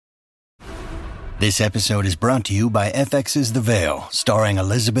This episode is brought to you by FX's The Veil, starring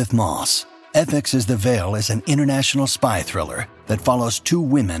Elizabeth Moss. FX's The Veil is an international spy thriller that follows two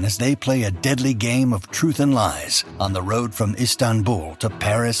women as they play a deadly game of truth and lies on the road from Istanbul to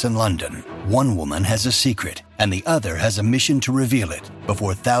Paris and London. One woman has a secret, and the other has a mission to reveal it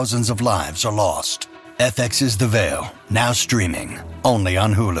before thousands of lives are lost. FX's The Veil, now streaming, only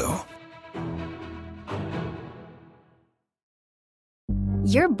on Hulu.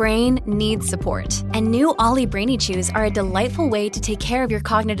 Your brain needs support, and new Ollie Brainy Chews are a delightful way to take care of your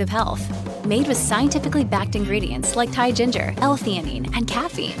cognitive health. Made with scientifically backed ingredients like Thai ginger, L-theanine, and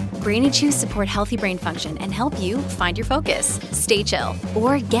caffeine, Brainy Chews support healthy brain function and help you find your focus, stay chill,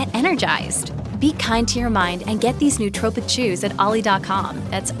 or get energized. Be kind to your mind and get these nootropic chews at ollie.com.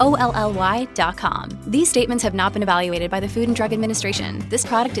 That's OLLY.com. These statements have not been evaluated by the Food and Drug Administration. This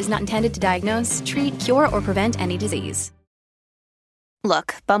product is not intended to diagnose, treat, cure, or prevent any disease.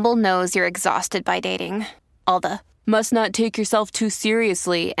 Look, Bumble knows you're exhausted by dating. All the, must not take yourself too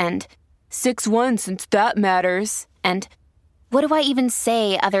seriously, and 6'1" since that matters, and what do I even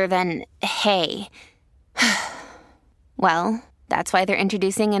say other than, hey? Well, that's why they're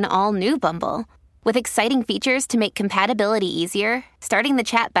introducing an all-new Bumble, with exciting features to make compatibility easier, starting the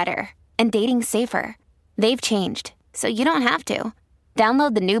chat better, and dating safer. They've changed, so you don't have to.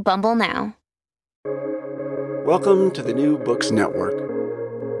 Download the new Bumble now. Welcome to the New Books Network.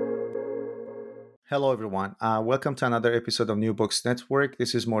 Hello, everyone. Welcome to another episode of New Books Network.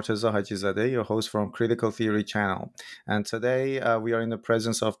 This is Morteza Hajizadeh, your host from Critical Theory Channel. And today we are in the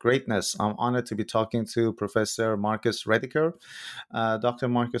presence of greatness. I'm honored to be talking to Professor Marcus Rediker. Dr.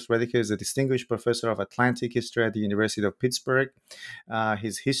 Marcus Rediker is a distinguished professor of Atlantic history at the University of Pittsburgh.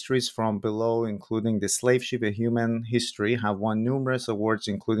 His histories from below, including The Slave Ship, A Human History, have won numerous awards,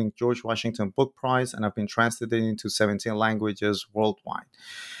 including George Washington Book Prize, and have been translated into 17 languages worldwide.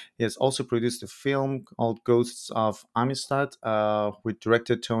 He has also produced a film called Ghosts of Amistad with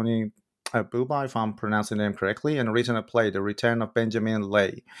director Tony Buba, if I'm pronouncing the name correctly, and written a play, The Return of Benjamin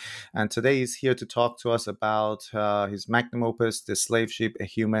Lay. And today he's here to talk to us about his magnum opus, The Slave Ship, A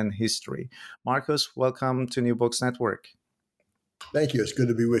Human History. Marcus, welcome to New Books Network. Thank you. It's good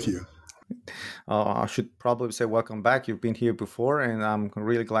to be with you. I should probably say welcome back. You've been here before, and I'm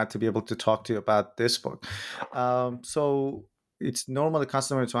really glad to be able to talk to you about this book. So it's normally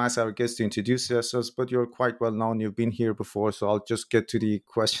customary to ask our guests to introduce themselves, but you're quite well known. You've been here before, so I'll just get to the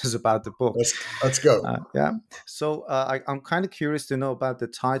questions about the book. Let's go. So I'm kind of curious to know about the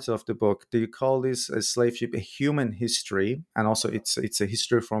title of the book. Do you call this A Slave Ship, A Human History? And also it's a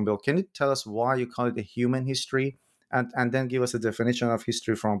history from below. Can you tell us why you call it a human history? And then give us a definition of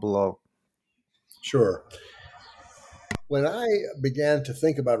history from below. Sure. When I began to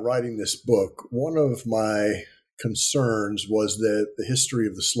think about writing this book, one of my concerns was that the history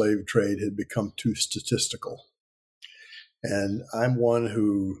of the slave trade had become too statistical. And I'm one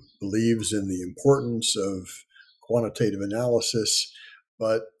who believes in the importance of quantitative analysis,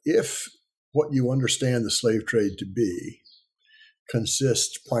 but if what you understand the slave trade to be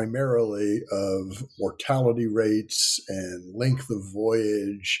consists primarily of mortality rates and length of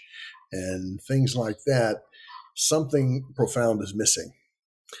voyage and things like that, something profound is missing.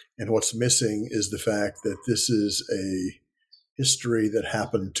 And what's missing is the fact that this is a history that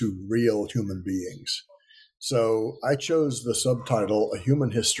happened to real human beings. So I chose the subtitle, A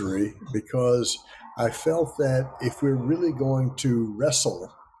Human History, because I felt that if we're really going to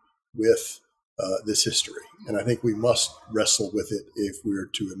wrestle with this history, and I think we must wrestle with it if we're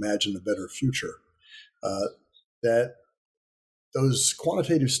to imagine a better future, that those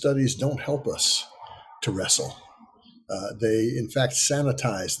quantitative studies don't help us to wrestle. They, in fact,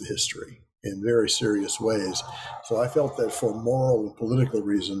 sanitize the history in very serious ways. So I felt that for moral and political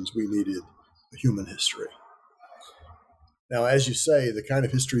reasons, we needed a human history. Now, as you say, the kind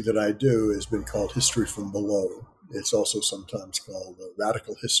of history that I do has been called history from below. It's also sometimes called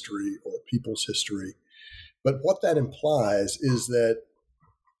radical history or people's history. But what that implies is that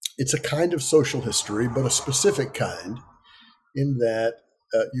it's a kind of social history, but a specific kind, in that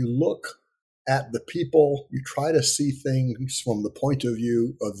you look at the people, you try to see things from the point of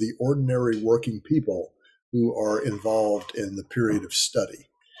view of the ordinary working people who are involved in the period of study.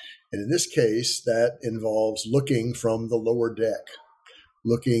 And in this case, that involves looking from the lower deck,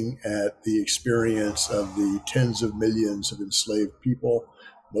 looking at the experience of the tens of millions of enslaved people,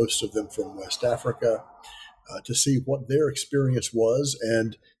 most of them from West Africa, to see what their experience was,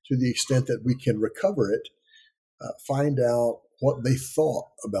 and to the extent that we can recover it, find out what they thought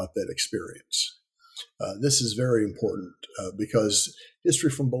about that experience. This is very important because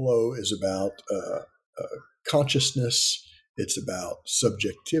history from below is about consciousness, it's about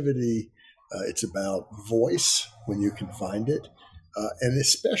subjectivity, It's about voice when you can find it. And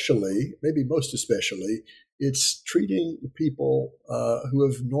especially, maybe most especially, it's treating people who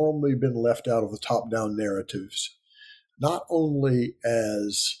have normally been left out of the top-down narratives, not only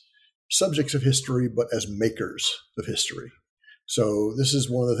as subjects of history, but as makers of history. So this is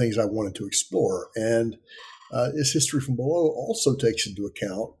one of the things I wanted to explore. And this History from Below also takes into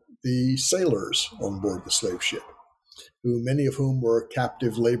account the sailors on board the slave ship, many of whom were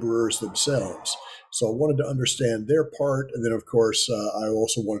captive laborers themselves. So I wanted to understand their part. And then, of course, I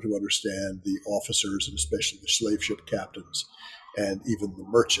also wanted to understand the officers and especially the slave ship captains and even the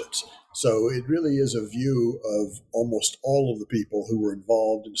merchants. So it really is a view of almost all of the people who were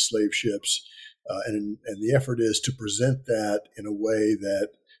involved in slave ships. And the effort is to present that in a way that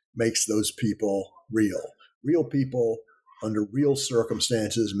makes those people real people under real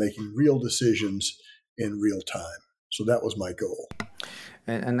circumstances, making real decisions in real time. So that was my goal.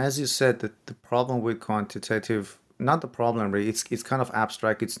 And as you said, the problem with quantitative, not the problem really, it's kind of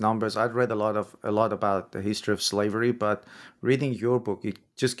abstract, it's numbers. I've read a lot about the history of slavery, but reading your book, it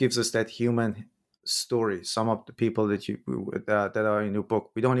just gives us that human story. Some of the people that are in your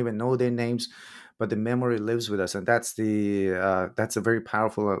book, we don't even know their names, but the memory lives with us, and that's a very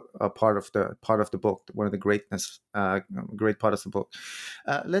powerful part of the book. One of the great part of the book.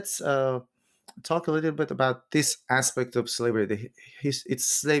 Let's talk a little bit about this aspect of slavery. It's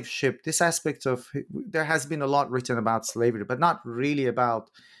slave ship. This aspect of, there has been a lot written about slavery, but not really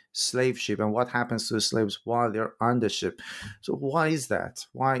about slave ship and what happens to the slaves while they're on the ship. So why is that?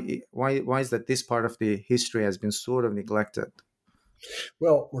 Why is that this part of the history has been sort of neglected?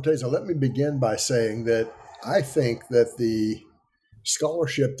 Well, Morteza, let me begin by saying that I think that the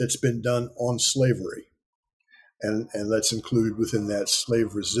scholarship that's been done on slavery, and let's include within that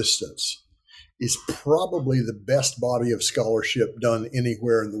slave resistance, is probably the best body of scholarship done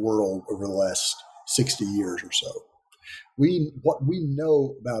anywhere in the world over the last 60 years or so. What we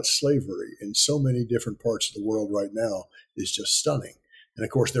know about slavery in so many different parts of the world right now is just stunning. And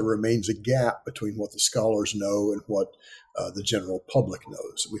of course, there remains a gap between what the scholars know and what the general public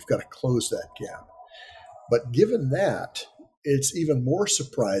knows. We've got to close that gap. But given that, it's even more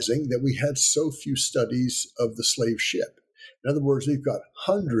surprising that we had so few studies of the slave ship. In other words, we've got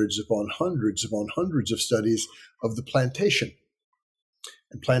hundreds upon hundreds upon hundreds of studies of the plantation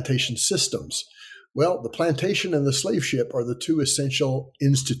and plantation systems. Well, the plantation and the slave ship are the two essential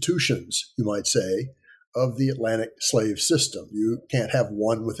institutions, you might say, of the Atlantic slave system. You can't have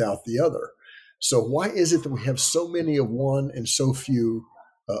one without the other. So why is it that we have so many of one and so few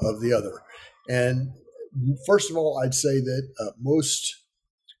of the other? And first of all, I'd say that most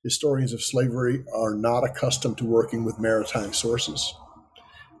historians of slavery are not accustomed to working with maritime sources.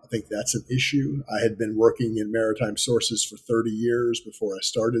 I think that's an issue. I had been working in maritime sources for 30 years before I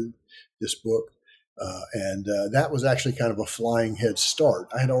started this book. And that was actually kind of a flying head start.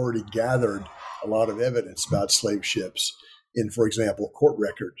 I had already gathered a lot of evidence about slave ships in, for example, court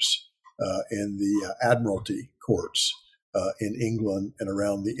records in the Admiralty courts in England and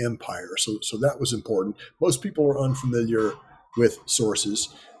around the Empire. So that was important. Most people are unfamiliar with sources.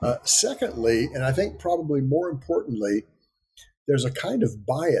 Secondly, and I think probably more importantly, there's a kind of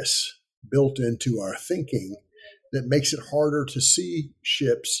bias built into our thinking that makes it harder to see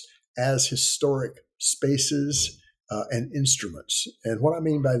ships as historic spaces and instruments. And what I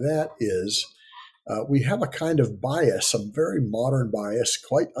mean by that is we have a kind of bias, a very modern bias,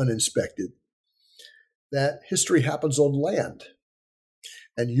 quite uninspected, that history happens on land.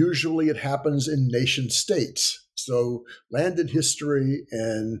 And usually it happens in nation states. So landed history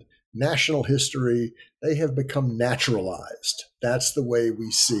and national history, they have become naturalized. That's the way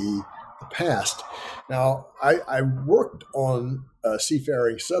we see the past. Now, I worked on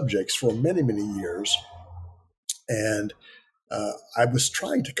seafaring subjects for many, many years, and I was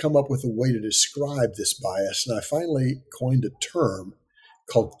trying to come up with a way to describe this bias, and I finally coined a term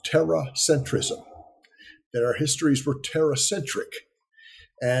called terracentrism, that our histories were terracentric.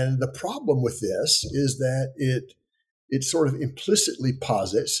 And the problem with this is that it sort of implicitly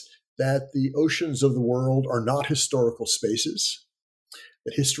posits that the oceans of the world are not historical spaces,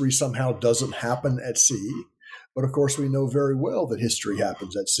 that history somehow doesn't happen at sea. But of course, we know very well that history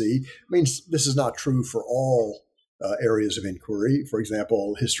happens at sea. I mean, this is not true for all areas of inquiry. For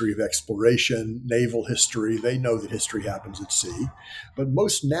example, history of exploration, naval history, they know that history happens at sea. But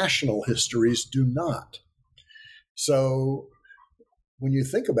most national histories do not. So when you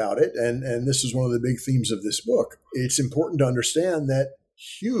think about it, and this is one of the big themes of this book, it's important to understand that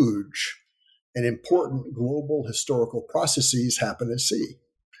huge and important global historical processes happen at sea.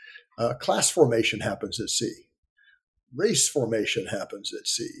 Class formation happens at sea. Race formation happens at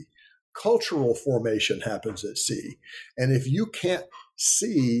sea. cultural formation happens at sea. And if you can't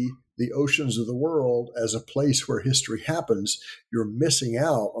see the oceans of the world as a place where history happens, you're missing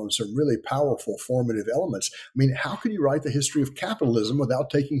out on some really powerful formative elements. I mean, how can you write the history of capitalism without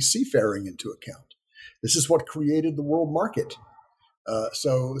taking seafaring into account? This is what created the world market.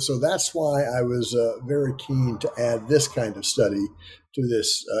 So that's why I was very keen to add this kind of study to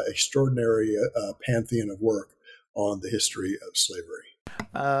this extraordinary pantheon of work on the history of slavery.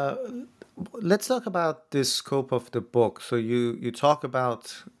 Let's talk about the scope of the book. So you talk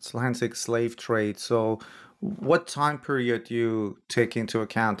about Atlantic slave trade. So what time period do you take into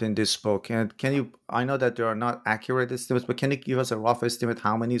account in this book? And I know that there are not accurate estimates, but can you give us a rough estimate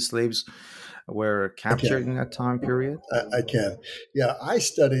how many slaves were captured in that time period? I can. Yeah, I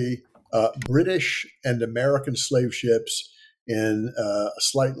study British and American slave ships in a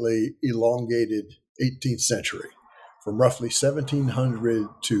slightly elongated 18th century, from roughly 1700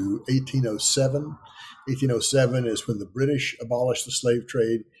 to 1807. 1807 is when the British abolished the slave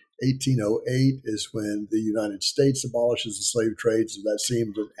trade. 1808 is when the United States abolishes the slave trade, so that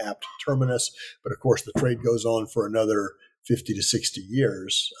seemed an apt terminus. But of course, the trade goes on for another 50 to 60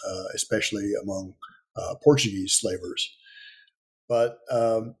 years, especially among Portuguese slavers. But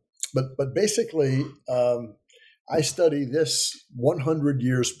basically, I study this 100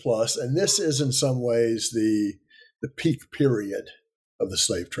 years plus, and this is in some ways the peak period of the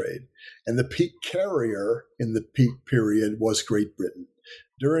slave trade. And the peak carrier in the peak period was Great Britain.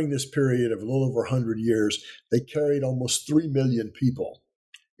 During this period of a little over 100 years, they carried almost 3 million people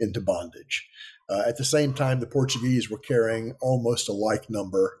into bondage. At the same time, the Portuguese were carrying almost a like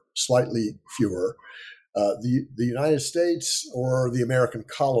number, slightly fewer. The United States, or the American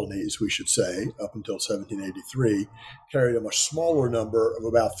colonies, we should say, up until 1783, carried a much smaller number of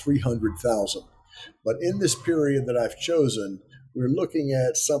about 300,000. But in this period that I've chosen, we're looking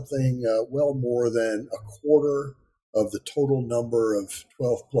at something well more than a quarter of the total number of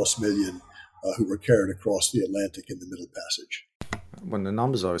 12 plus million who were carried across the Atlantic in the Middle Passage. When the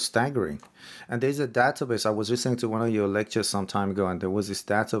numbers are staggering. And there's a database. I was listening to one of your lectures some time ago, and there was this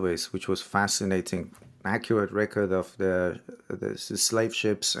database which was fascinating, accurate record of the slave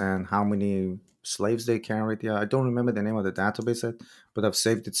ships and how many slaves they carried. Yeah, I don't remember the name of the database, but I've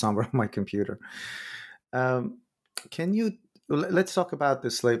saved it somewhere on my computer. Let's talk about the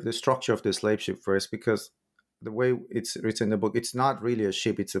structure of the slave ship first, because the way it's written in the book, it's not really a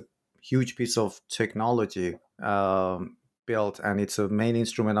ship. It's a huge piece of technology built, and it's a main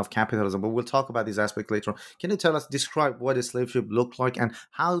instrument of capitalism. But we'll talk about this aspect later on. Can you describe what a slave ship looked like, and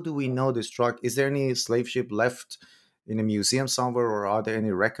how do we know this struck? Is there any slave ship left in a museum somewhere, or are there any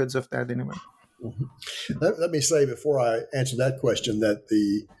records of that anywhere? Mm-hmm. Let me say before I answer that question that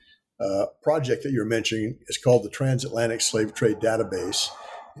the project that you're mentioning is called the Transatlantic Slave Trade Database.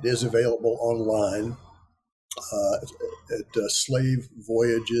 It is available online at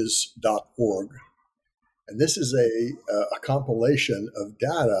slavevoyages.org. And this is a compilation of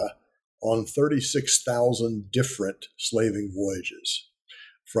data on 36,000 different slaving voyages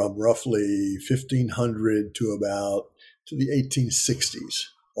from roughly 1500 to the 1860s,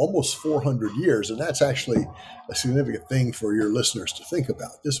 almost 400 years. And that's actually a significant thing for your listeners to think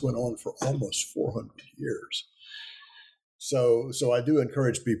about. This went on for almost 400 years. So I do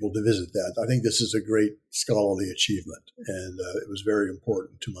encourage people to visit that. I think this is a great scholarly achievement, and it was very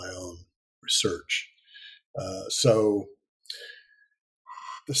important to my own research. So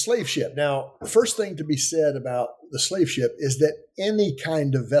the slave ship. Now, the first thing to be said about the slave ship is that any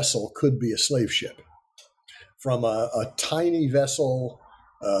kind of vessel could be a slave ship, from a tiny vessel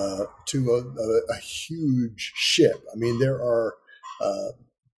to a huge ship. I mean, there are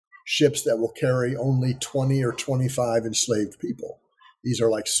ships that will carry only 20 or 25 enslaved people. These are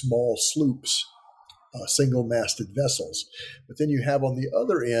like small sloops, single-masted vessels. But then you have on the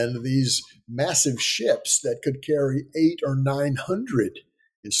other end these massive ships that could carry 800 or 900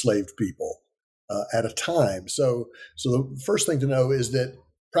 enslaved people at a time. So the first thing to know is that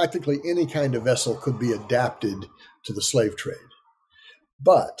practically any kind of vessel could be adapted to the slave trade.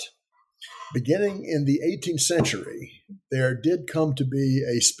 But beginning in the 18th century, there did come to be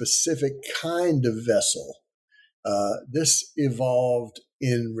a specific kind of vessel. This evolved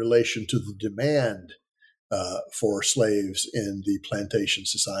in relation to the demand for slaves in the plantation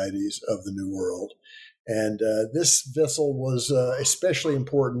societies of the New World. And this vessel was especially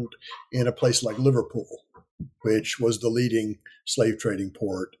important in a place like Liverpool, which was the leading slave trading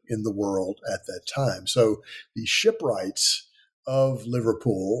port in the world at that time. So the shipwrights of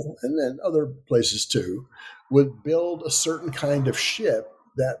Liverpool, and then other places too, would build a certain kind of ship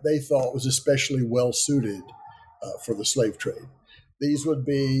that they thought was especially well suited for the slave trade. These would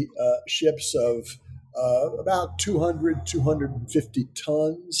be ships of about 200, 250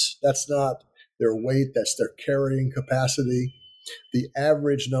 tons. That's not their weight, that's their carrying capacity. The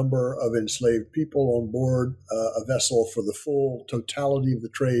average number of enslaved people on board a vessel for the full totality of the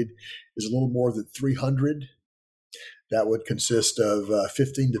trade is a little more than 300. That would consist of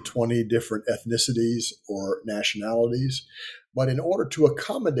 15 to 20 different ethnicities or nationalities. But in order to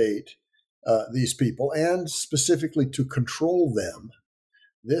accommodate these people and specifically to control them,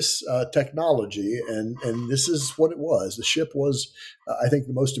 this technology, and this is what it was. The ship was, I think,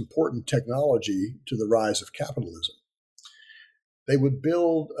 the most important technology to the rise of capitalism. They would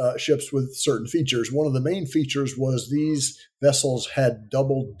build ships with certain features. One of the main features was these vessels had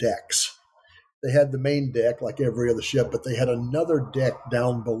double decks. They had the main deck like every other ship, but they had another deck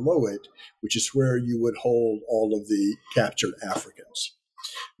down below it, which is where you would hold all of the captured Africans.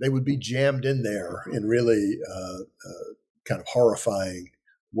 They would be jammed in there in really kind of horrifying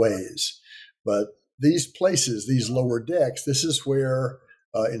ways. But these places, these lower decks, this is where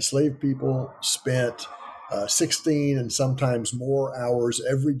enslaved people spent 16 and sometimes more hours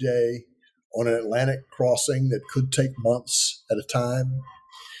every day on an Atlantic crossing that could take months at a time.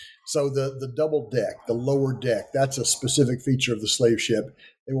 So the double deck, the lower deck, that's a specific feature of the slave ship.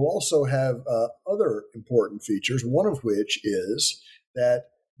 They will also have other important features, one of which is that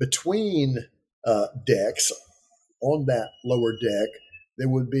between decks on that lower deck, there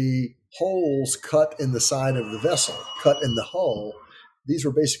would be holes cut in the side of the vessel, cut in the hull. These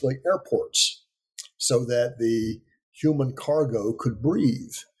were basically airports so that the human cargo could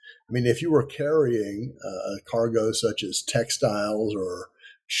breathe. I mean, if you were carrying a cargo such as textiles or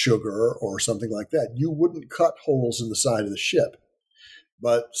sugar or something like that, you wouldn't cut holes in the side of the ship.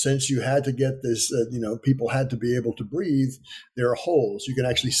 But since you had to get this, people had to be able to breathe, there are holes. You can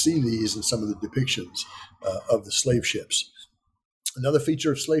actually see these in some of the depictions of the slave ships. Another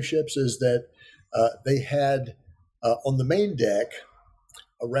feature of slave ships is that they had on the main deck,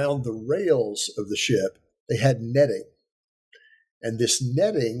 around the rails of the ship, they had netting. And this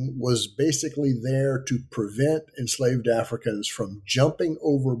netting was basically there to prevent enslaved Africans from jumping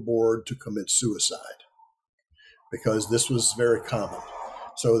overboard to commit suicide, because this was very common.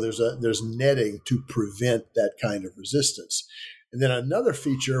 So there's netting to prevent that kind of resistance. And then another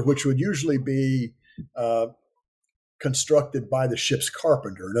feature, which would usually be constructed by the ship's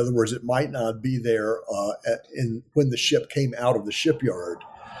carpenter. In other words, it might not be there when the ship came out of the shipyard,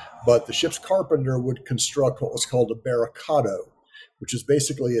 but the ship's carpenter would construct what was called a barricado, which is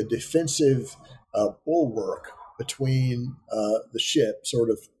basically a defensive bulwark between the ship, sort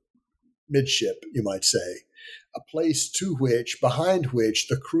of midship, you might say, a place behind which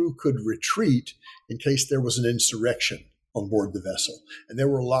the crew could retreat in case there was an insurrection on board the vessel. And there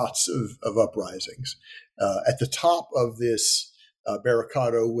were lots of uprisings. At the top of this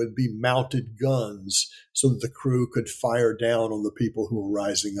barricado would be mounted guns so that the crew could fire down on the people who were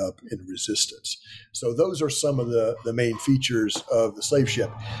rising up in resistance. So those are some of the main features of the slave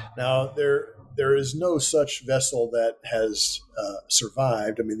ship. Now, there is no such vessel that has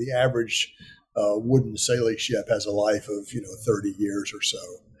survived. I mean, the average wooden sailing ship has a life of 30 years or so.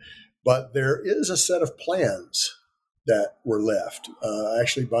 But there is a set of plans that were left,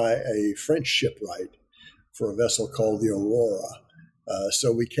 actually by a French shipwright for a vessel called the Aurora.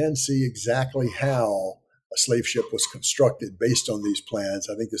 So we can see exactly how a slave ship was constructed based on these plans.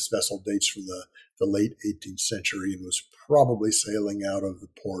 I think this vessel dates from the late 18th century and was probably sailing out of the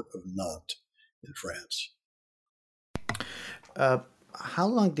port of Nantes in France. How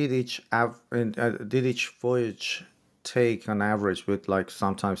long did each voyage take on average, with like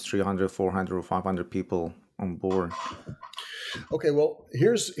sometimes 300, 400, or 500 people on board? Okay, well,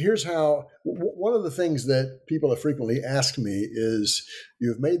 here's how. One of the things that people have frequently asked me is,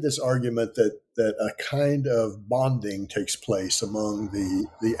 you've made this argument that a kind of bonding takes place among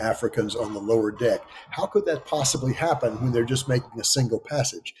the Africans on the lower deck. How could that possibly happen when they're just making a single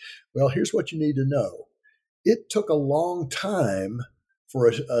passage? Well, here's what you need to know. It took a long time for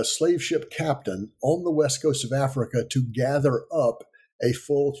a slave ship captain on the west coast of Africa to gather up a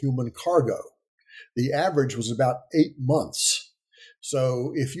full human cargo. The average was about 8 months.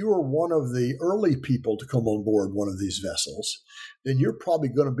 So if you were one of the early people to come on board one of these vessels, then you're probably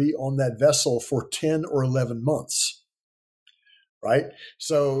going to be on that vessel for 10 or 11 months, right?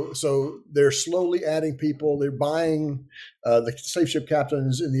 So they're slowly adding people. They're buying, the slave ship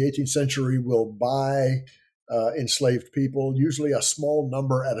captains in the 18th century will buy enslaved people, usually a small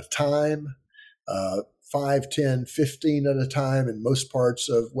number at a time, 5, 10, 15 at a time in most parts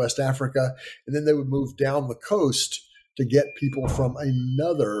of West Africa. And then they would move down the coast to get people from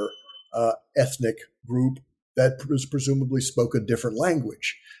another ethnic group that presumably spoke a different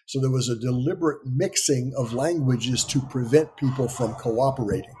language. So there was a deliberate mixing of languages to prevent people from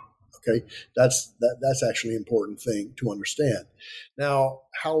cooperating. Okay, that's actually an important thing to understand. Now,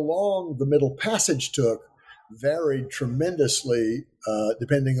 how long the Middle Passage took varied tremendously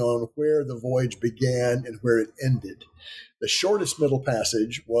depending on where the voyage began and where it ended. The shortest Middle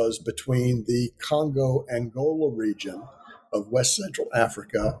Passage was between the Congo-Angola region of West Central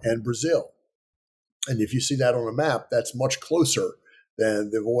Africa and Brazil. And if you see that on a map, that's much closer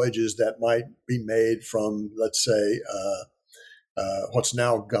than the voyages that might be made from, let's say, what's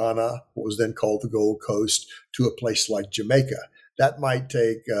now Ghana, what was then called the Gold Coast, to a place like Jamaica. That might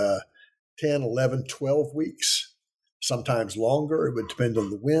take 10, 11, 12 weeks, sometimes longer. It would depend on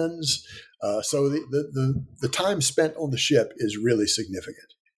the winds. So the time spent on the ship is really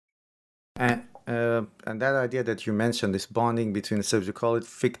significant. And that idea that you mentioned, this bonding between the slaves, you call it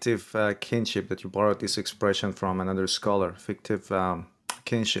fictive kinship, that you borrowed this expression from another scholar, fictive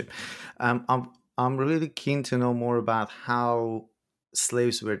kinship. I'm really keen to know more about how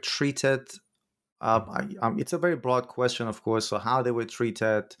slaves were treated. It's a very broad question, of course. So how they were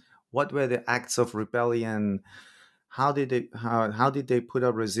treated, what were the acts of rebellion, how did they put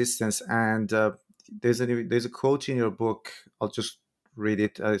up resistance? And there's a quote in your book. I'll just read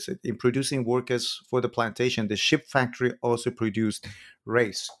it. It said, in producing workers for the plantation, the ship factory also produced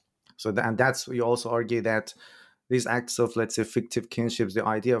race. So that's you also argue that these acts of, let's say, fictive kinships, the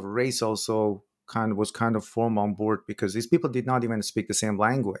idea of race also was formed on board because these people did not even speak the same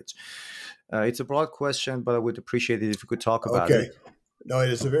language. It's a broad question, but I would appreciate it if you could talk about it. No,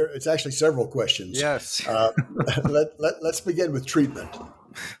 it's actually several questions. Yes. Let's begin with treatment.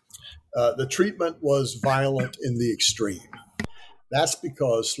 The treatment was violent in the extreme. That's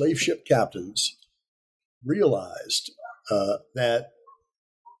because slave ship captains realized that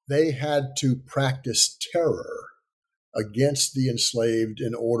they had to practice terror against the enslaved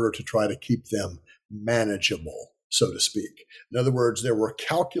in order to try to keep them manageable, so to speak. In other words, there were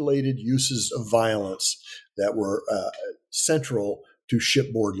calculated uses of violence that were central to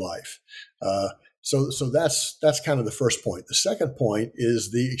shipboard life. So that's kind of the first point. The second point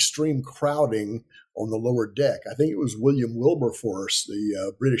is the extreme crowding on the lower deck. I think it was William Wilberforce,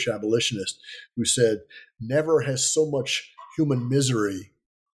 the British abolitionist, who said, never has so much human misery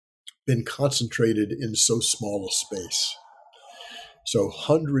been concentrated in so small a space. So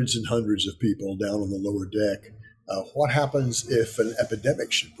hundreds and hundreds of people down on the lower deck. What happens if an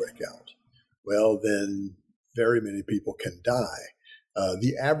epidemic should break out? Well, then very many people can die.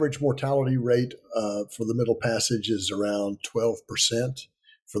 The average mortality rate for the Middle Passage is around 12%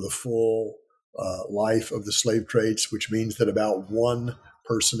 for the full life of the slave trades, which means that about 1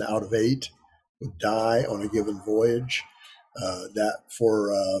 person out of 8 would die on a given voyage. That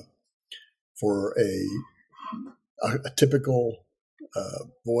for a typical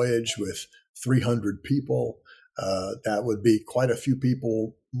voyage with 300 people, that would be quite a few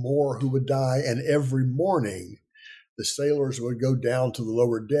people more who would die. And every morning, the sailors would go down to the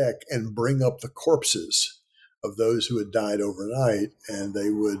lower deck and bring up the corpses of those who had died overnight, and they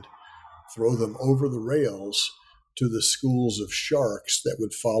would throw them over the rails to the schools of sharks that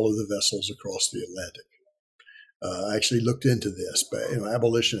would follow the vessels across the Atlantic. I actually looked into this, but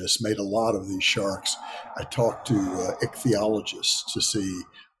abolitionists made a lot of these sharks. I talked to ichthyologists to see,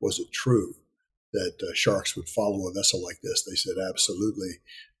 was it true that sharks would follow a vessel like this? They said, absolutely.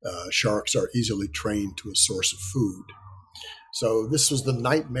 Sharks are easily trained to a source of food. So this was the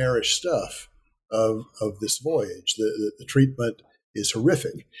nightmarish stuff of this voyage. The treatment is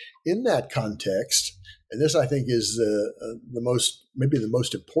horrific. In that context, and this I think is maybe the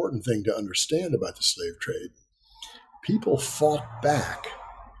most important thing to understand about the slave trade, people fought back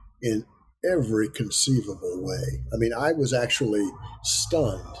in every conceivable way. I mean, I was actually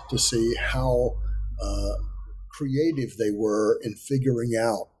stunned to see how creative they were in figuring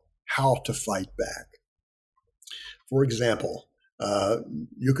out how to fight back. For example,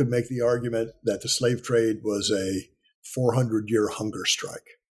 you could make the argument that the slave trade was a 400-year hunger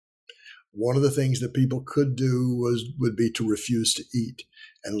strike. One of the things that people could do would be to refuse to eat,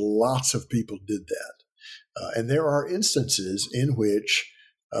 and lots of people did that. And there are instances in which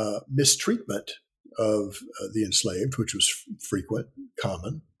mistreatment of the enslaved, which was frequent,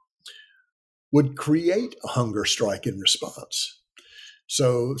 common, would create a hunger strike in response.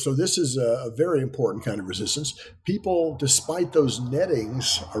 So this is a very important kind of resistance. People, despite those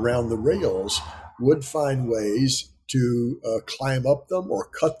nettings around the rails, would find ways to climb up them or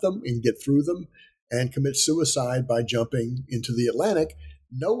cut them and get through them and commit suicide by jumping into the Atlantic,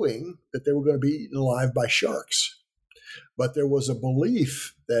 knowing that they were going to be eaten alive by sharks. But there was a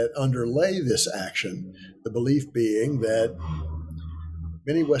belief that underlay this action, the belief being that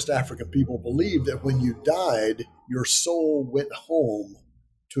many West African people believed that when you died, your soul went home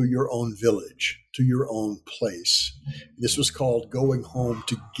to your own village, to your own place. This was called going home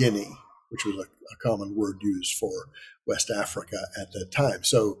to Guinea, which was a common word used for West Africa at that time.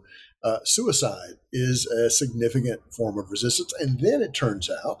 So suicide is a significant form of resistance. And then it turns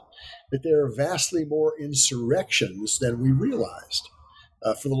out that there are vastly more insurrections than we realized.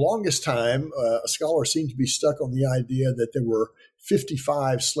 For the longest time, scholars seem to be stuck on the idea that there were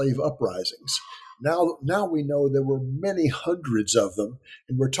 55 slave uprisings. Now we know there were many hundreds of them,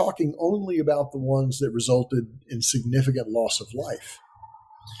 and we're talking only about the ones that resulted in significant loss of life.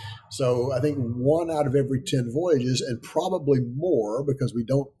 So I think 1 out of every 10 voyages, and probably more because we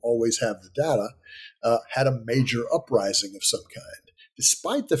don't always have the data, had a major uprising of some kind,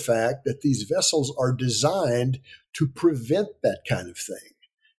 despite the fact that these vessels are designed to prevent that kind of thing.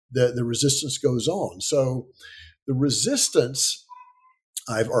 The resistance goes on. So the resistance,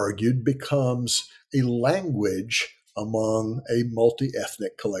 I've argued, becomes a language among a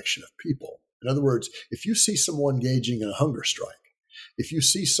multi-ethnic collection of people. In other words, if you see someone engaging in a hunger strike, if you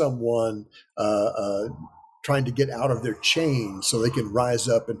see someone trying to get out of their chains so they can rise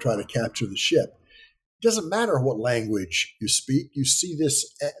up and try to capture the ship, it doesn't matter what language you speak. You see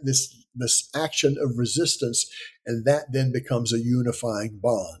this action of resistance, and that then becomes a unifying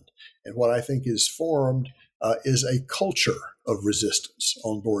bond. And what I think is formed is a culture of resistance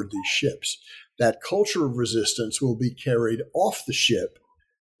on board these ships. That culture of resistance will be carried off the ship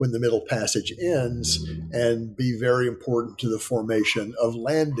when the Middle Passage ends and be very important to the formation of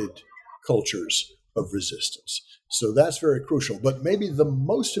landed cultures of resistance. So that's very crucial. But maybe the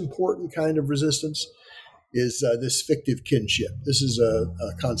most important kind of resistance is this fictive kinship. This is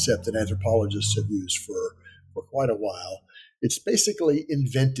a concept that anthropologists have used for quite a while. It's basically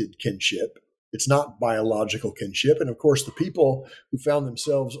invented kinship. It's not biological kinship. And of course, the people who found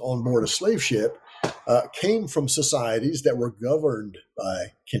themselves on board a slave ship came from societies that were governed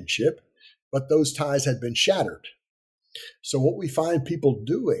by kinship, but those ties had been shattered. So what we find people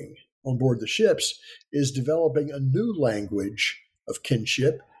doing on board the ships is developing a new language of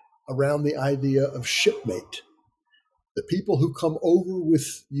kinship around the idea of shipmate. The people who come over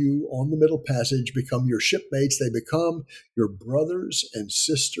with you on the Middle Passage become your shipmates. They become your brothers and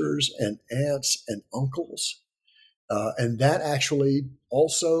sisters and aunts and uncles. And that actually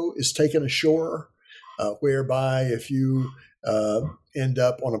also is taken ashore, whereby if you end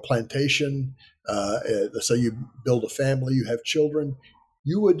up on a plantation, let's say you build a family, you have children,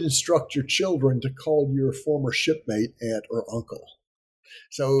 you would instruct your children to call your former shipmate aunt or uncle.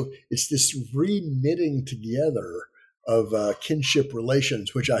 So it's this re-knitting together of kinship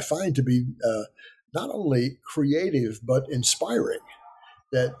relations, which I find to be not only creative, but inspiring,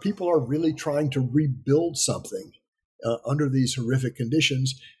 that people are really trying to rebuild something under these horrific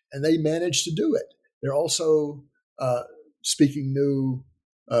conditions, and they manage to do it. They're also speaking new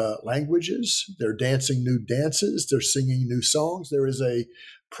languages. They're dancing new dances. They're singing new songs. There is a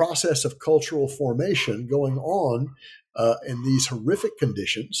process of cultural formation going on in these horrific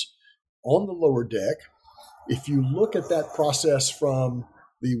conditions on the lower deck. If you look at that process from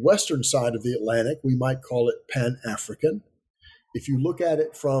the western side of the Atlantic, we might call it Pan-African. If you look at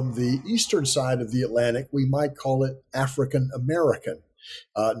it from the eastern side of the Atlantic, we might call it African-American,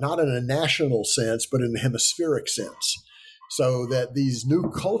 not in a national sense, but in a hemispheric sense. So that these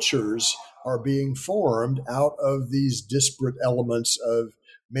new cultures are being formed out of these disparate elements of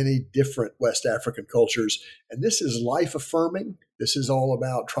many different West African cultures. And this is life-affirming. This is all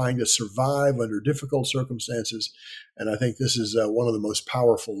about trying to survive under difficult circumstances. And I think this is one of the most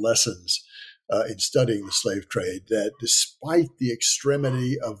powerful lessons in studying the slave trade, that despite the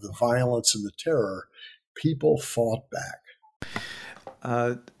extremity of the violence and the terror, people fought back.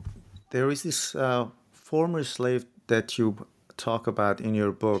 There is this former slave that you talk about in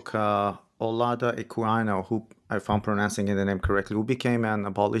your book, Olaudah Equiano, who, if I'm pronouncing the name correctly, who became an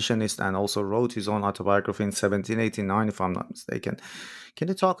abolitionist and also wrote his own autobiography in 1789, if I'm not mistaken. Can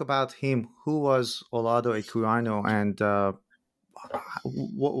you talk about him? Who was Olaudah Equiano, and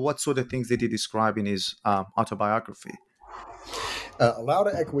what sort of things did he describe in his autobiography?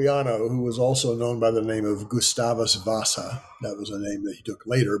 Olaudah Equiano, who was also known by the name of Gustavus Vasa, that was a name that he took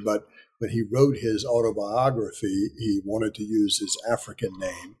later, but when he wrote his autobiography, he wanted to use his African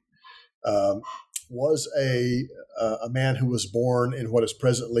name, was a man who was born in what is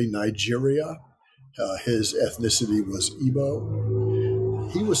presently Nigeria. His ethnicity was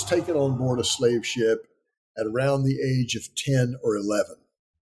Igbo. He was taken on board a slave ship at around the age of 10 or 11.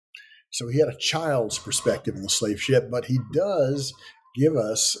 So he had a child's perspective on the slave ship, but he does give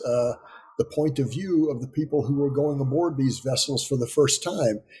us the point of view of the people who were going aboard these vessels for the first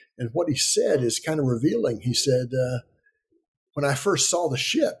time. And what he said is kind of revealing. He said, when I first saw the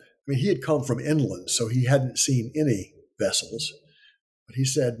ship, I mean, he had come from inland, so he hadn't seen any vessels. But he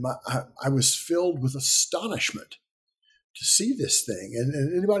said, I was filled with astonishment to see this thing.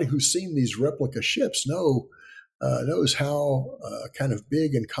 And anybody who's seen these replica ships knows how kind of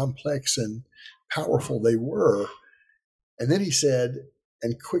big and complex and powerful they were. And then he said,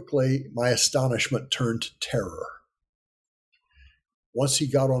 and quickly my astonishment turned to terror. Once he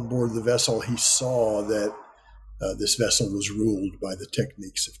got on board the vessel, he saw that this vessel was ruled by the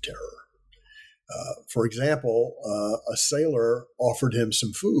techniques of terror. For example, a sailor offered him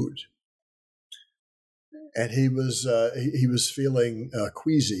some food, and he was feeling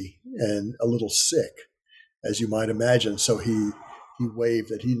queasy and a little sick, as you might imagine. So he waved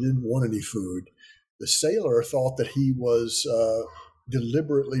that he didn't want any food. The sailor thought that he was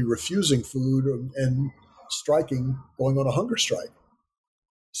deliberately refusing food and going on a hunger strike.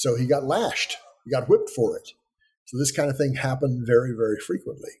 So he got lashed. He got whipped for it. So this kind of thing happened very, very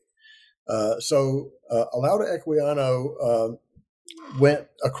frequently. Olaudah Equiano went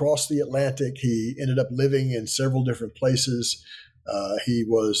across the Atlantic. He ended up living in several different places. He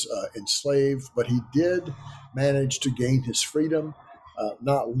was enslaved, but he did manage to gain his freedom,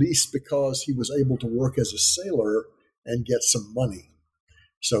 not least because he was able to work as a sailor and get some money.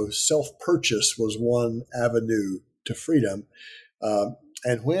 So self-purchase was one avenue to freedom.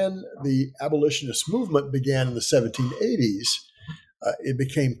 And when the abolitionist movement began in the 1780s, it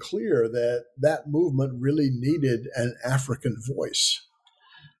became clear that that movement really needed an African voice.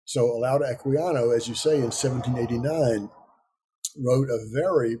 So Olaudah Equiano, as you say, in 1789, wrote a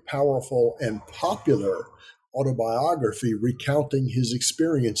very powerful and popular autobiography recounting his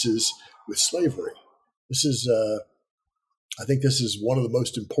experiences with slavery. I think this is one of the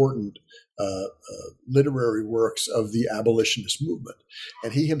most important literary works of the abolitionist movement.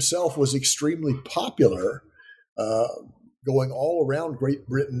 And he himself was extremely popular, going all around Great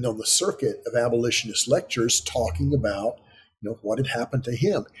Britain on the circuit of abolitionist lectures, talking about what had happened to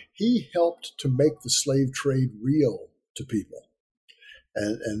him. He helped to make the slave trade real to people.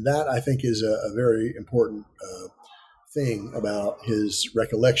 And that, I think, is a very important thing about his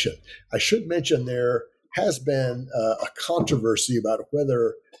recollection. I should mention there has been a controversy about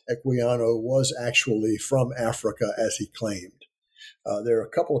whether Equiano was actually from Africa as he claimed. There are a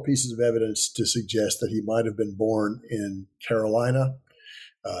couple of pieces of evidence to suggest that he might have been born in Carolina,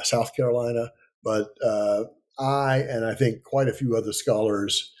 South Carolina, but I think quite a few other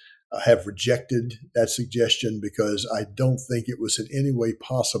scholars have rejected that suggestion because I don't think it was in any way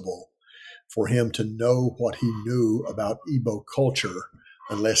possible for him to know what he knew about Igbo culture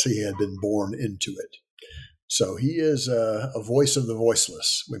unless he had been born into it. So he is a voice of the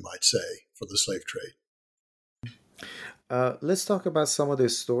voiceless, we might say, for the slave trade. Let's talk about some of the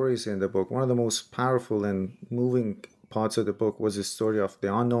stories in the book. One of the most powerful and moving parts of the book was the story of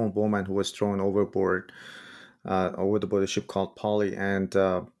the unknown woman who was thrown overboard the ship called Polly. And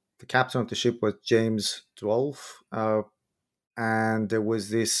the captain of the ship was James Dwolf. And there was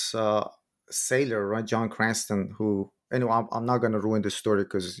this sailor, right, John Cranston, who... Anyway, I'm not going to ruin the story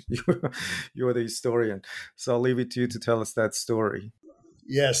because you're the historian. So I'll leave it to you to tell us that story.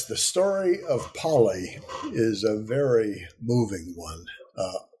 Yes, the story of Polly is a very moving one.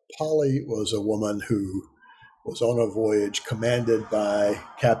 Polly was a woman who was on a voyage commanded by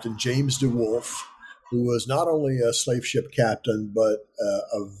Captain James DeWolf, who was not only a slave ship captain, but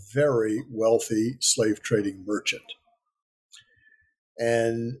a very wealthy slave trading merchant.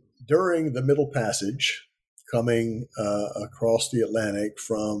 And during the Middle Passage, coming across the Atlantic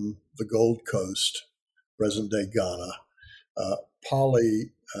from the Gold Coast, present-day Ghana,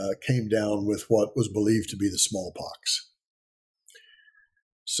 Polly came down with what was believed to be the smallpox.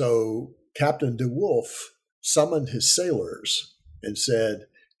 So Captain DeWolf summoned his sailors and said,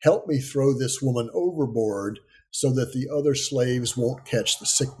 "Help me throw this woman overboard so that the other slaves won't catch the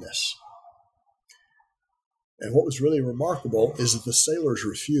sickness." And what was really remarkable is that the sailors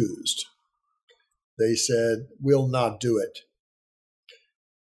refused. They said, "We'll not do it."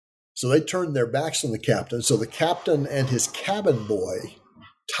 So they turned their backs on the captain. So the captain and his cabin boy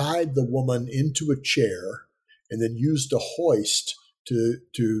tied the woman into a chair and then used a hoist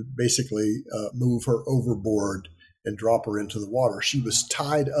to basically move her overboard and drop her into the water. She was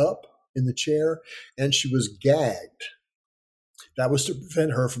tied up in the chair and she was gagged. That was to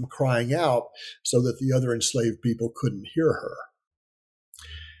prevent her from crying out so that the other enslaved people couldn't hear her.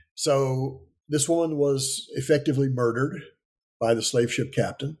 So this woman was effectively murdered by the slave ship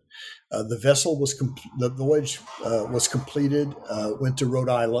captain. The vessel was the voyage was completed, went to Rhode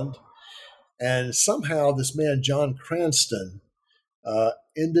Island, and somehow this man John Cranston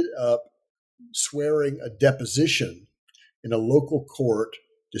ended up swearing a deposition in a local court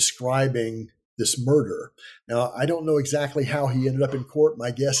describing this murder. Now, I don't know exactly how he ended up in court.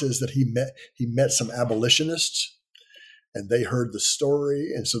 My guess is that he met some abolitionists, and they heard the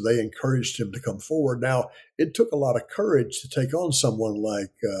story, and so they encouraged him to come forward. Now, it took a lot of courage to take on someone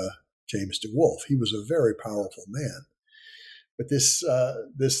like James DeWolf. He was a very powerful man. But this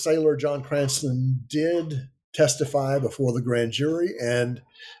sailor, John Cranston, did testify before the grand jury, and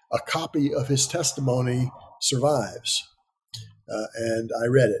a copy of his testimony survives. And I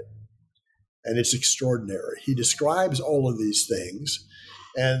read it, and it's extraordinary. He describes all of these things,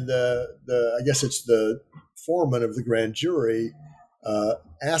 and I guess it's the foreman of the grand jury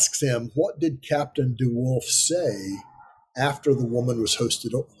asks him, what did Captain DeWolf say after the woman was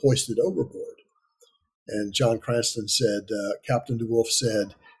hoisted overboard? And John Cranston said, Captain DeWolf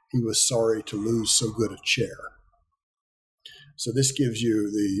said he was sorry to lose so good a chair. So this gives you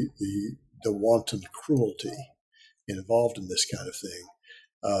the wanton cruelty involved in this kind of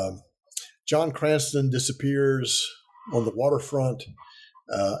thing. John Cranston disappears on the waterfront,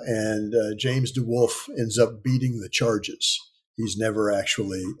 and James DeWolf ends up beating the charges. He's never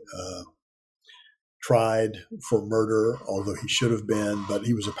actually tried for murder, although he should have been, but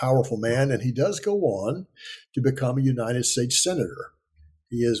he was a powerful man, and he does go on to become a United States Senator.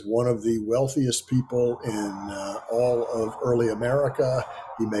 He is one of the wealthiest people in all of early America.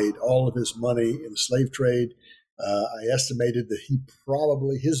 He made all of his money in the slave trade. I estimated that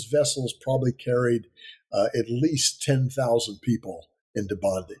his vessels probably carried at least 10,000 people into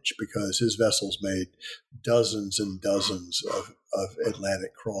bondage, because his vessels made dozens and dozens of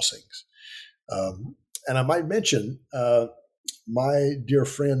Atlantic crossings. And I might mention, my dear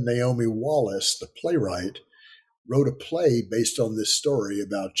friend Naomi Wallace, the playwright, wrote a play based on this story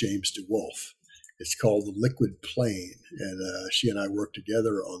about James DeWolf. It's called The Liquid Plain, and she and I worked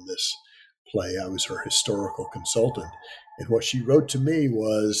together on this play. I was her historical consultant. And what she wrote to me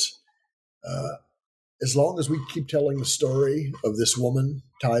was, as long as we keep telling the story of this woman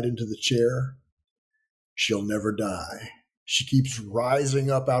tied into the chair, she'll never die. She keeps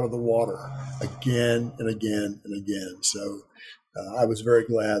rising up out of the water again and again and again. So I was very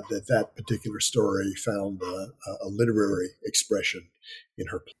glad that particular story found a literary expression in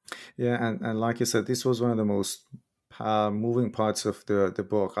her play. Yeah, and like you said, this was one of the most moving parts of the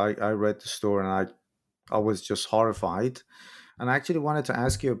book. I read the story, and I was just horrified. And I actually wanted to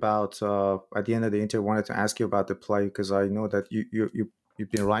ask you about, at the end of the interview, I wanted to ask you about the play, because I know that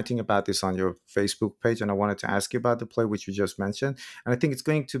you've been writing about this on your Facebook page, and I wanted to ask you about the play, which you just mentioned. And I think it's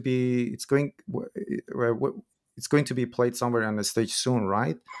going to be played somewhere on the stage soon,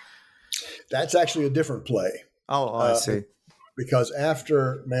 right? That's actually a different play. Oh, I see. Because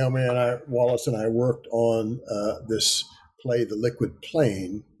after Naomi and Wallace and I worked on this play, The Liquid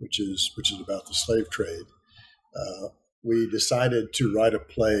Plain, which is about the slave trade, we decided to write a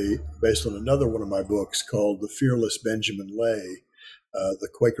play based on another one of my books called The Fearless Benjamin Lay, the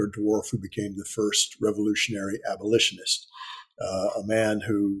Quaker dwarf who became the first revolutionary abolitionist, a man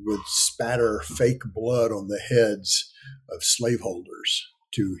who would spatter fake blood on the heads of slaveholders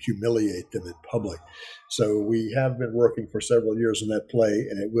to humiliate them in public. So we have been working for several years on that play,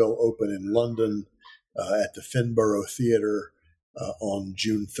 and it will open in London at the Finborough Theatre on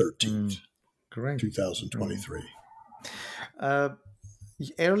June 13th, 2023.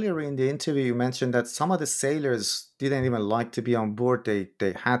 Earlier in the interview, you mentioned that some of the sailors didn't even like to be on board. They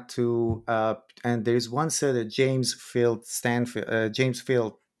had to, and there is one sailor, James Stanfield,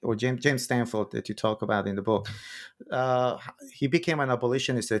 that you talk about in the book. He became an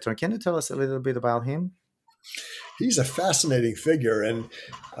abolitionist later. Can you tell us a little bit about him? He's a fascinating figure, and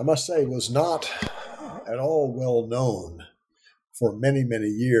I must say was not at all well known for many, many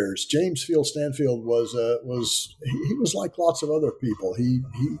years. James Field Stanfield was like lots of other people. He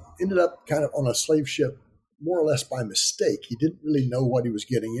ended up kind of on a slave ship more or less by mistake. He didn't really know what he was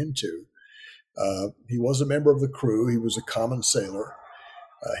getting into. He was a member of the crew. He was a common sailor.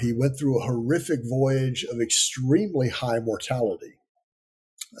 He went through a horrific voyage of extremely high mortality.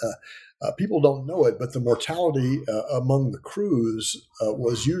 People don't know it, but the mortality among the crews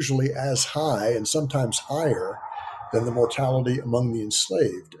was usually as high and sometimes higher than the mortality among the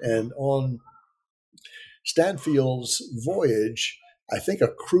enslaved. And on Stanfield's voyage, I think a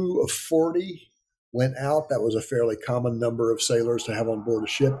crew of 40 went out. That was a fairly common number of sailors to have on board a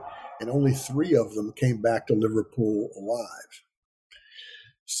ship, and only 3 of them came back to Liverpool alive.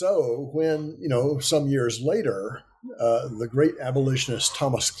 So when, some years later, the great abolitionist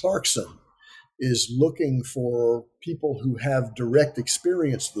Thomas Clarkson is looking for people who have direct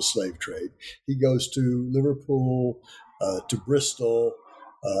experience of the slave trade. He goes to Liverpool, to Bristol,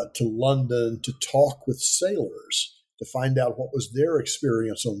 to London to talk with sailors to find out what was their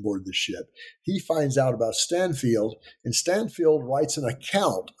experience on board the ship. He finds out about Stanfield, and Stanfield writes an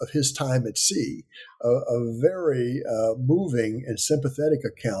account of his time at sea, a very moving and sympathetic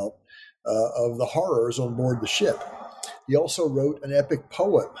account of the horrors on board the ship. He also wrote an epic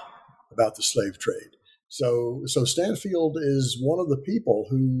poem about the slave trade. So Stanfield is one of the people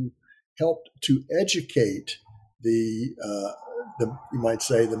who helped to educate the you might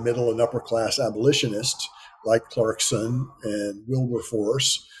say the middle and upper class abolitionists like Clarkson and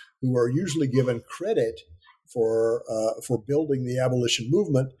Wilberforce, who are usually given credit for building the abolition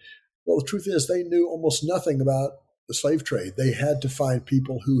movement. Well, the truth is they knew almost nothing about the slave trade. They had to find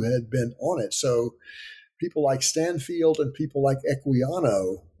people who had been on it. So people like Stanfield and people like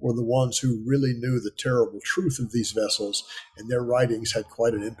Equiano were the ones who really knew the terrible truth of these vessels, and their writings had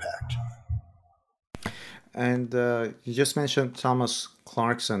quite an impact. And you just mentioned Thomas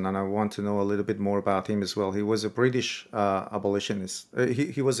Clarkson, and I want to know a little bit more about him as well. He was a British abolitionist.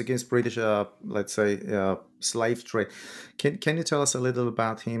 He was against British, let's say, slave trade. Can you tell us a little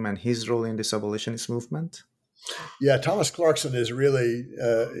about him and his role in this abolitionist movement? Yeah, Thomas Clarkson is really,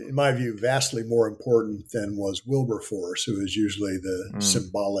 in my view, vastly more important than was Wilberforce, who is usually the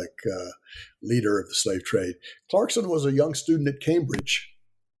symbolic leader of the slave trade. Clarkson was a young student at Cambridge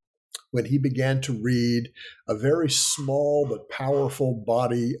when he began to read a very small but powerful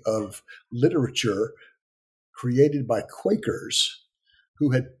body of literature created by Quakers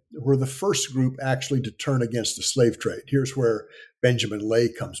who were the first group actually to turn against the slave trade. Here's where Benjamin Lay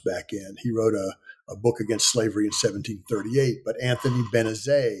comes back in. He wrote a book against slavery in 1738, but Anthony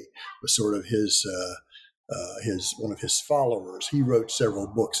Benezet was sort of his one of his followers. He wrote several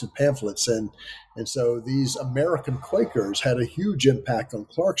books and pamphlets, and so these American Quakers had a huge impact on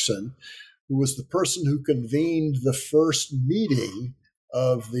Clarkson, who was the person who convened the first meeting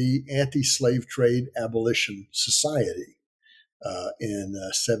of the Anti-Slave Trade Abolition Society in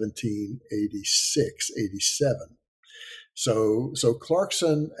 1786-87. So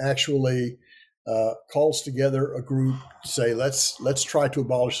Clarkson actually calls together a group to say, let's try to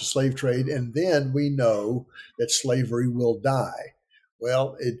abolish the slave trade, and then we know that slavery will die.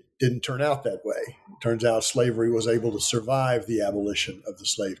 Well, it didn't turn out that way. It turns out slavery was able to survive the abolition of the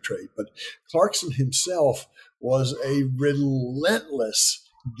slave trade. But Clarkson himself was a relentless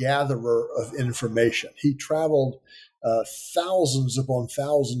gatherer of information. He traveled thousands upon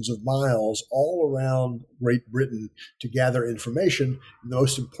thousands of miles all around Great Britain to gather information. And the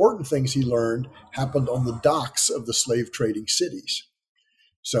most important things he learned happened on the docks of the slave trading cities.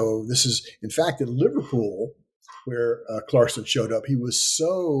 So this is, in fact, in Liverpool, where Clarkson showed up, he was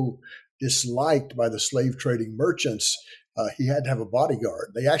so disliked by the slave trading merchants, he had to have a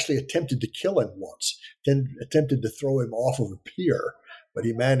bodyguard. They actually attempted to kill him once, attempted to throw him off of a pier. But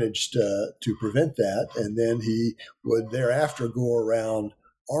he managed to prevent that, and then he would thereafter go around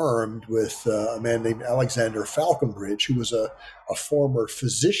armed with a man named Alexander Falconbridge, who was a former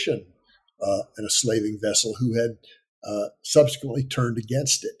physician in a slaving vessel who had subsequently turned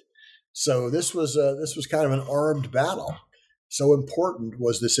against it. So this was kind of an armed battle. So important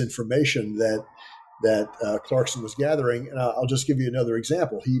was this information that Clarkson was gathering. And I'll just give you another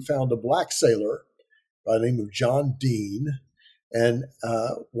example. He found a black sailor by the name of John Dean, and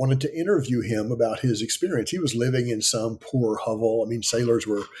wanted to interview him about his experience. He was living in some poor hovel. I mean, sailors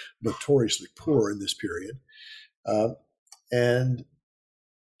were notoriously poor in this period. And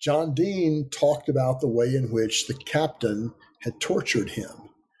John Dean talked about the way in which the captain had tortured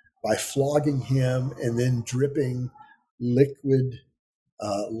him by flogging him and then dripping liquid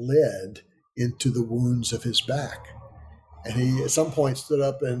lead into the wounds of his back. And he, at some point, stood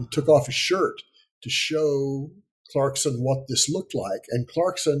up and took off his shirt to show Clarkson what this looked like. And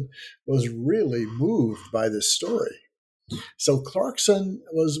Clarkson was really moved by this story. So Clarkson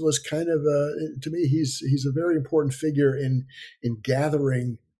was kind of to me, he's a very important figure in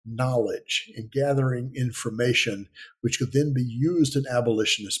gathering knowledge and gathering information, which could then be used in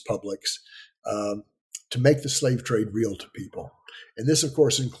abolitionist publics to make the slave trade real to people. And this, of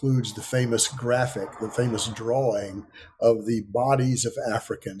course, includes the famous graphic, the famous drawing of the bodies of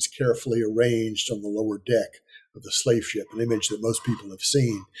Africans carefully arranged on the lower deck of the slave ship, an image that most people have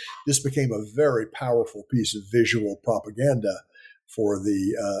seen. This became a very powerful piece of visual propaganda for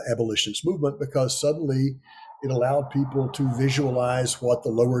the abolitionist movement, because suddenly it allowed people to visualize what the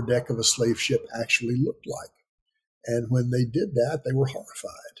lower deck of a slave ship actually looked like. And when they did that, they were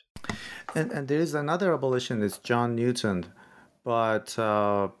horrified. And there is another abolitionist, John Newton, but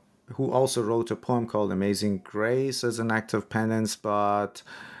who also wrote a poem called Amazing Grace as an act of penance. But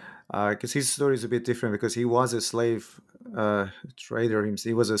because his story is a bit different because he was a slave trader,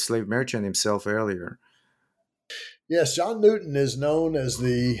 he was a slave merchant himself earlier. Yes, John Newton is known as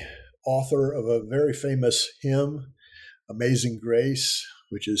the author of a very famous hymn, Amazing Grace,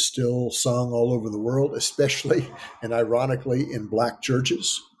 which is still sung all over the world, especially and ironically in Black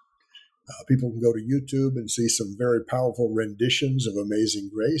churches. People can go to YouTube and see some very powerful renditions of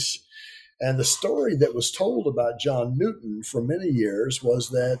Amazing Grace. And the story that was told about John Newton for many years was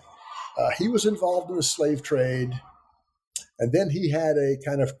that he was involved in the slave trade, and then he had a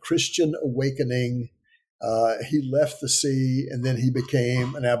kind of Christian awakening. He left the sea, and then he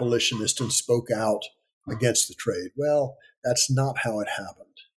became an abolitionist and spoke out against the trade. Well, that's not how it happened.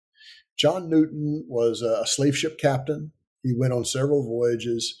 John Newton was a slave ship captain. He went on several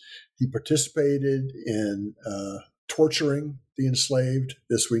voyages. He participated in torturing the enslaved.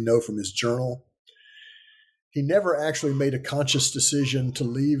 This we know from his journal. He never actually made a conscious decision to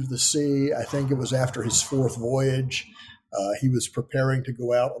leave the sea. I think it was after his fourth voyage. He was preparing to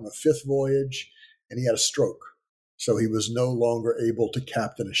go out on the fifth voyage, and he had a stroke. So he was no longer able to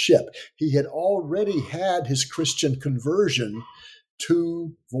captain a ship. He had already had his Christian conversion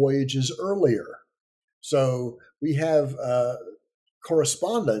 2 voyages earlier. So we have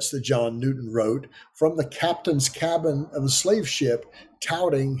correspondence that John Newton wrote from the captain's cabin of a slave ship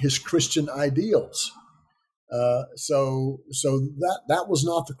touting his Christian ideals. So that was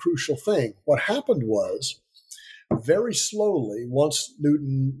not the crucial thing. What happened was, very slowly, once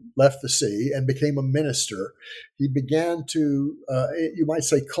Newton left the sea and became a minister, he began to, you might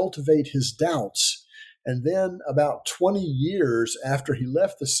say, cultivate his doubts. And then about 20 years after he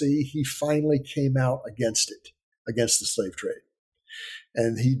left the sea, he finally came out against it, against the slave trade.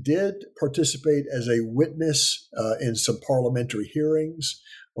 And he did participate as a witness in some parliamentary hearings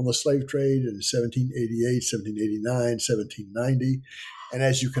on the slave trade in 1788, 1789, 1790. And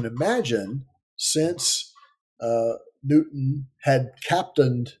as you can imagine, since Newton had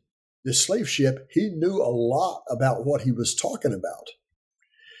captained this slave ship, he knew a lot about what he was talking about.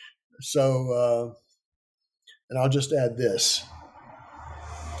 So, and I'll just add this.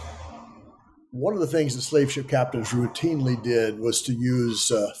 One of the things that slave ship captains routinely did was to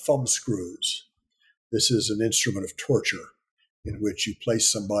use thumb screws. This is an instrument of torture in which you place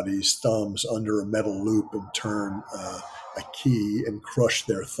somebody's thumbs under a metal loop and turn a key and crush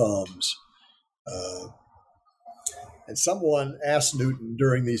their thumbs. And someone asked Newton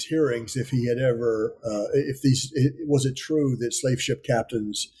during these hearings if he had ever, was it true that slave ship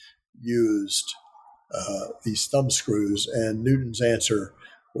captains used these thumb screws? And Newton's answer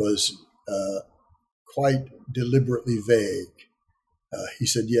was quite deliberately vague. He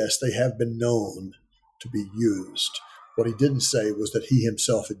said, yes, they have been known to be used. What he didn't say was that he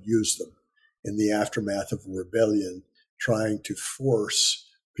himself had used them in the aftermath of a rebellion, trying to force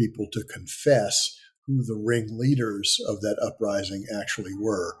people to confess who the ringleaders of that uprising actually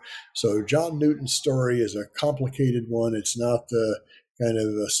were. So John Newton's story is a complicated one. It's not the kind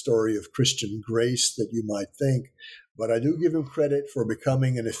of a story of Christian grace that you might think, but I do give him credit for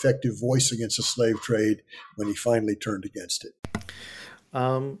becoming an effective voice against the slave trade when he finally turned against it.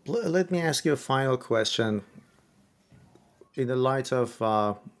 Let me ask you a final question. In the light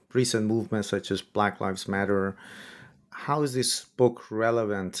of recent movements such as Black Lives Matter, how is this book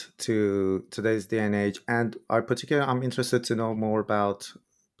relevant to today's day and age? And I'm interested to know more about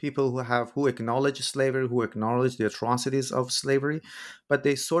people who acknowledge slavery, who acknowledge the atrocities of slavery, but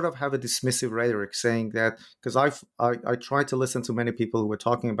they sort of have a dismissive rhetoric saying that, because I tried to listen to many people who were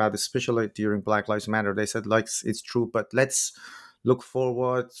talking about, especially during Black Lives Matter, they said, like, it's true, but let's look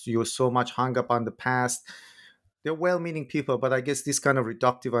forward. You're so much hung up on the past. They're well-meaning people, but I guess this kind of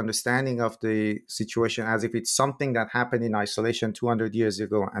reductive understanding of the situation as if it's something that happened in isolation 200 years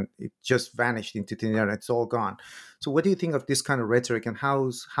ago and it just vanished into thin air and it's all gone. So what do you think of this kind of rhetoric, and how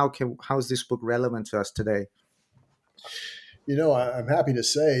is this book relevant to us today? You know, I'm happy to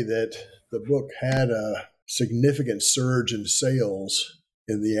say that the book had a significant surge in sales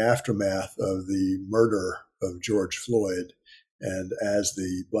in the aftermath of the murder of George Floyd. And as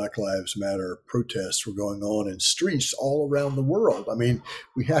the Black Lives Matter protests were going on in streets all around the world, I mean,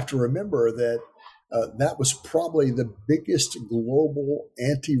 we have to remember that that was probably the biggest global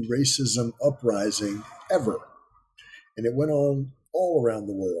anti-racism uprising ever. And it went on all around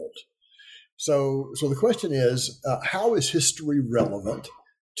the world. So the question is, how is history relevant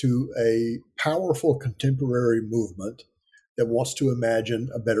to a powerful contemporary movement that wants to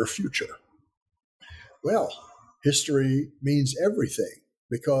imagine a better future? Well, history means everything.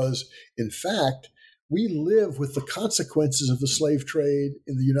 because, in fact, we live with the consequences of the slave trade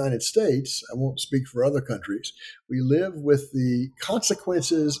in the United States. I won't speak for other countries. We live with the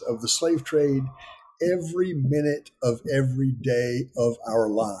consequences of the slave trade every minute of every day of our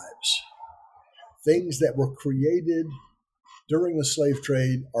lives. Things that were created during the slave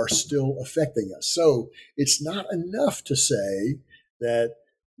trade are still affecting us. So it's not enough to say that,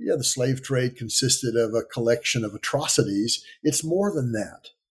 the slave trade consisted of a collection of atrocities. It's more than that.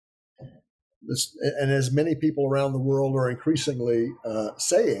 And as many people around the world are increasingly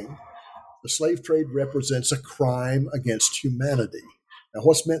saying, the slave trade represents a crime against humanity. Now,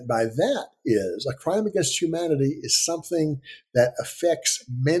 what's meant by that is a crime against humanity is something that affects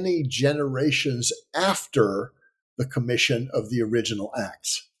many generations after the commission of the original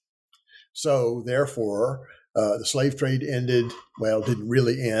acts. So, therefore, the slave trade ended, didn't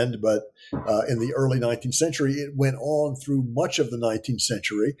really end, but in the early 19th century, it went on through much of the 19th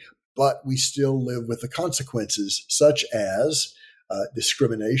century, but we still live with the consequences, such as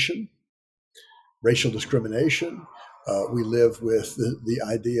discrimination, racial discrimination. We live with the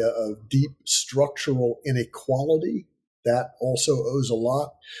idea of deep structural inequality. That also owes a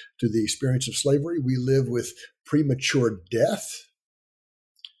lot to the experience of slavery. We live with premature death.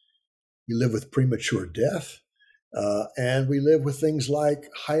 And we live with things like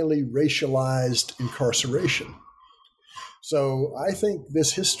highly racialized incarceration. So I think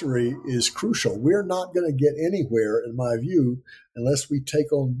this history is crucial. We're not going to get anywhere, in my view, unless we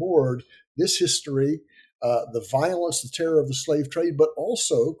take on board this history, the violence, the terror of the slave trade, but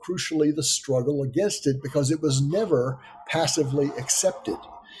also, crucially, the struggle against it, because it was never passively accepted.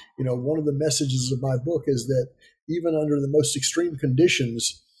 One of the messages of my book is that even under the most extreme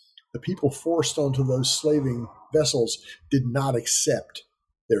conditions, the people forced onto those slaving vessels did not accept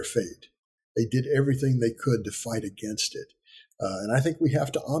their fate. They did everything they could to fight against it. And I think we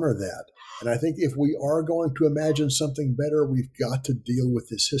have to honor that. And I think if we are going to imagine something better, we've got to deal with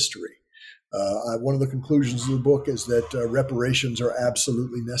this history. One of the conclusions of the book is that reparations are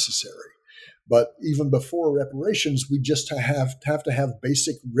absolutely necessary. But even before reparations, we just have to have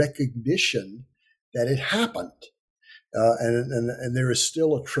basic recognition that it happened. And there is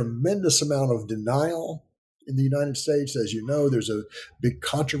still a tremendous amount of denial in the United States. As you know, there's a big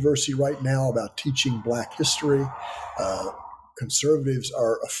controversy right now about teaching Black history. Conservatives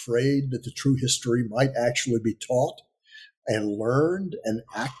are afraid that the true history might actually be taught and learned and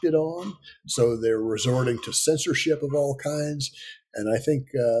acted on. So they're resorting to censorship of all kinds. And I think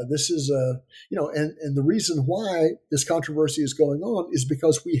this is and the reason why this controversy is going on is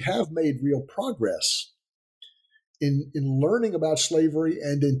because we have made real progress in learning about slavery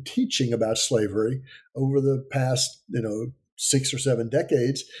and in teaching about slavery over the past, 6 or 7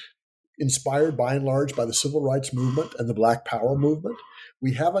 decades, inspired by and large by the Civil Rights Movement and the Black Power movement.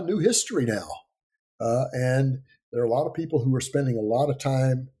 We have a new history now. And there are a lot of people who are spending a lot of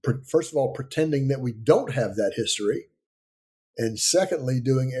time, first of all, pretending that we don't have that history, and secondly,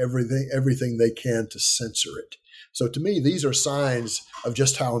 doing everything they can to censor it. So to me, these are signs of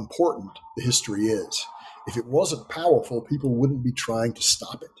just how important the history is. If it wasn't powerful, people wouldn't be trying to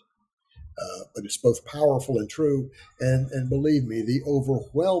stop it. But it's both powerful and true. And believe me, the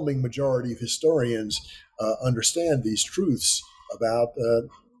overwhelming majority of historians understand these truths about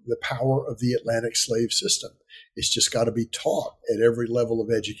the power of the Atlantic slave system. It's just got to be taught at every level of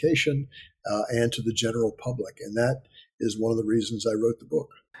education and to the general public. And that is one of the reasons I wrote the book.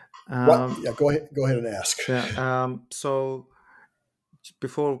 Go ahead and ask. So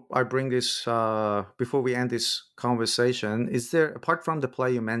before I bring this, before we end this conversation, is there, apart from the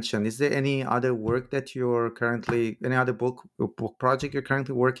play you mentioned, is there any other work that any other book project you're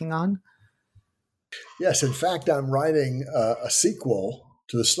currently working on? Yes, in fact, I'm writing a sequel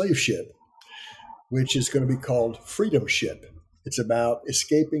to The Slave Ship, which is going to be called Freedom Ship. It's about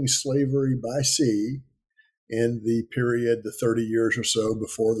escaping slavery by sea in the period, the 30 years or so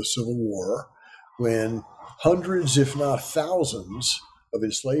before the Civil War, when hundreds, if not thousands, of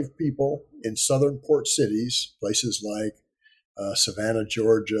enslaved people in southern port cities, places like Savannah,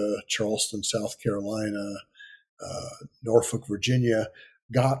 Georgia, Charleston, South Carolina, Norfolk, Virginia,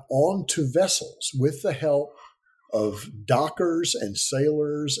 got onto vessels with the help of dockers and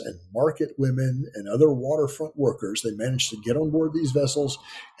sailors and market women and other waterfront workers. They managed to get on board these vessels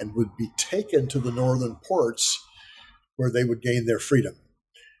and would be taken to the northern ports where they would gain their freedom.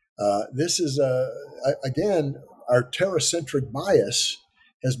 This is, again, our terracentric bias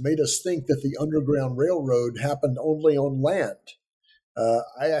has made us think that the Underground Railroad happened only on land.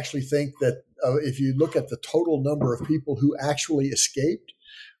 I actually think that if you look at the total number of people who actually escaped,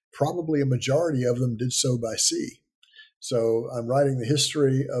 probably a majority of them did so by sea. So I'm writing the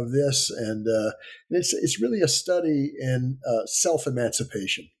history of this, and it's really a study in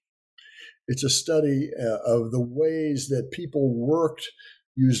self-emancipation. It's a study of the ways that people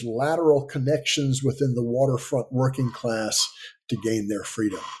used lateral connections within the waterfront working class to gain their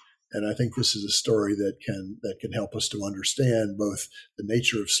freedom. And I think this is a story that can help us to understand both the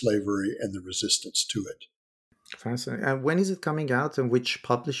nature of slavery and the resistance to it. Fascinating. And when is it coming out, and which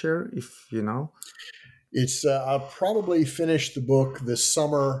publisher, if you know? I'll probably finish the book this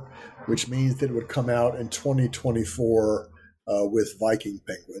summer, which means that it would come out in 2024 with Viking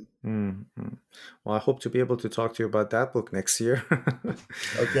Penguin. Mm-hmm. Well, I hope to be able to talk to you about that book next year.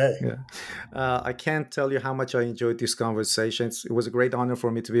 Okay. Yeah. I can't tell you how much I enjoyed these conversations. It was a great honor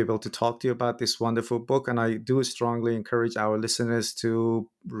for me to be able to talk to you about this wonderful book, and I do strongly encourage our listeners to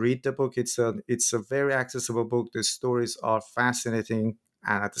read the book. It's a very accessible book. The stories are fascinating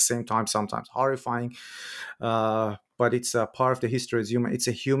and at the same time sometimes horrifying. But it's a part of the history. It's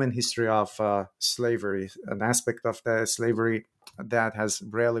a human history of slavery, an aspect of the slavery that has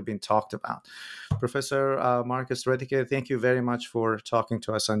rarely been talked about. Professor Marcus Rediker, thank you very much for talking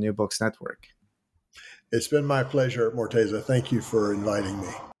to us on New Books Network. It's been my pleasure, Morteza. Thank you for inviting me.